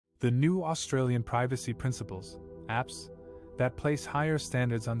The new Australian privacy principles, apps, that place higher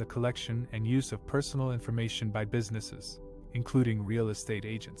standards on the collection and use of personal information by businesses, including real estate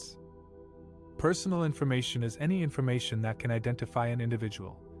agents. Personal information is any information that can identify an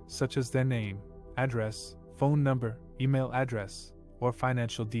individual, such as their name, address, phone number, email address, or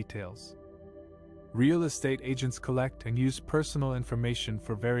financial details. Real estate agents collect and use personal information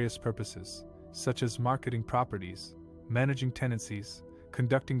for various purposes, such as marketing properties, managing tenancies,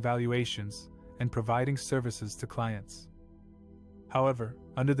 conducting valuations, and providing services to clients. However,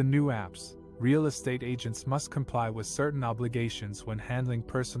 under the new apps, real estate agents must comply with certain obligations when handling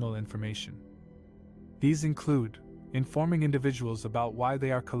personal information. These include informing individuals about why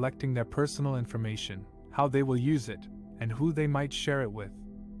they are collecting their personal information, how they will use it, and who they might share it with.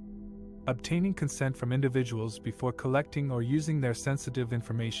 Obtaining consent from individuals before collecting or using their sensitive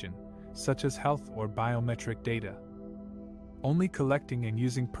information, such as health or biometric data. Only collecting and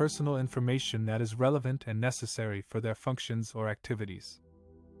using personal information that is relevant and necessary for their functions or activities.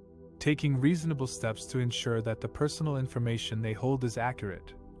 Taking reasonable steps to ensure that the personal information they hold is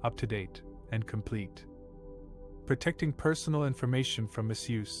accurate, up-to-date, and complete. Protecting personal information from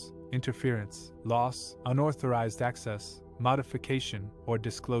misuse, interference, loss, unauthorized access, modification, or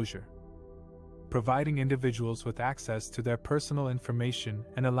disclosure. Providing individuals with access to their personal information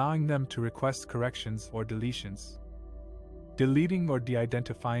and allowing them to request corrections or deletions. Deleting or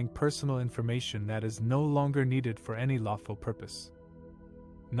de-identifying personal information that is no longer needed for any lawful purpose.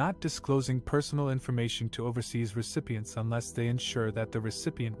 Not disclosing personal information to overseas recipients unless they ensure that the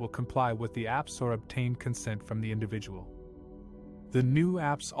recipient will comply with the apps or obtain consent from the individual. The new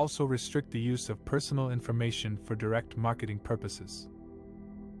apps also restrict the use of personal information for direct marketing purposes.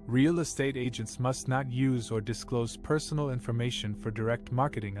 Real estate agents must not use or disclose personal information for direct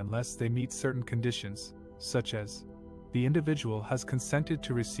marketing unless they meet certain conditions, such as the individual has consented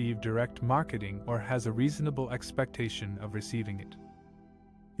to receive direct marketing or has a reasonable expectation of receiving it.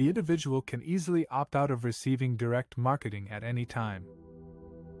 The individual can easily opt out of receiving direct marketing at any time.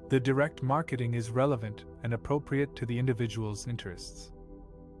 The direct marketing is relevant and appropriate to the individual's interests.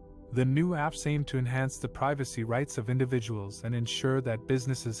 The new apps aim to enhance the privacy rights of individuals and ensure that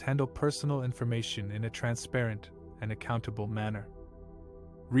businesses handle personal information in a transparent and accountable manner.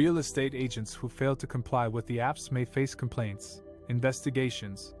 Real estate agents who fail to comply with the apps may face complaints,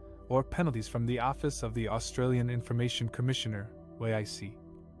 investigations, or penalties from the Office of the Australian Information Commissioner, (OIC).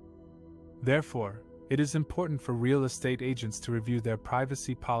 Therefore, it is important for real estate agents to review their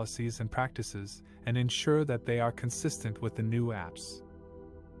privacy policies and practices and ensure that they are consistent with the new apps.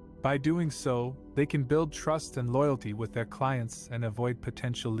 By doing so, they can build trust and loyalty with their clients and avoid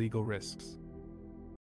potential legal risks.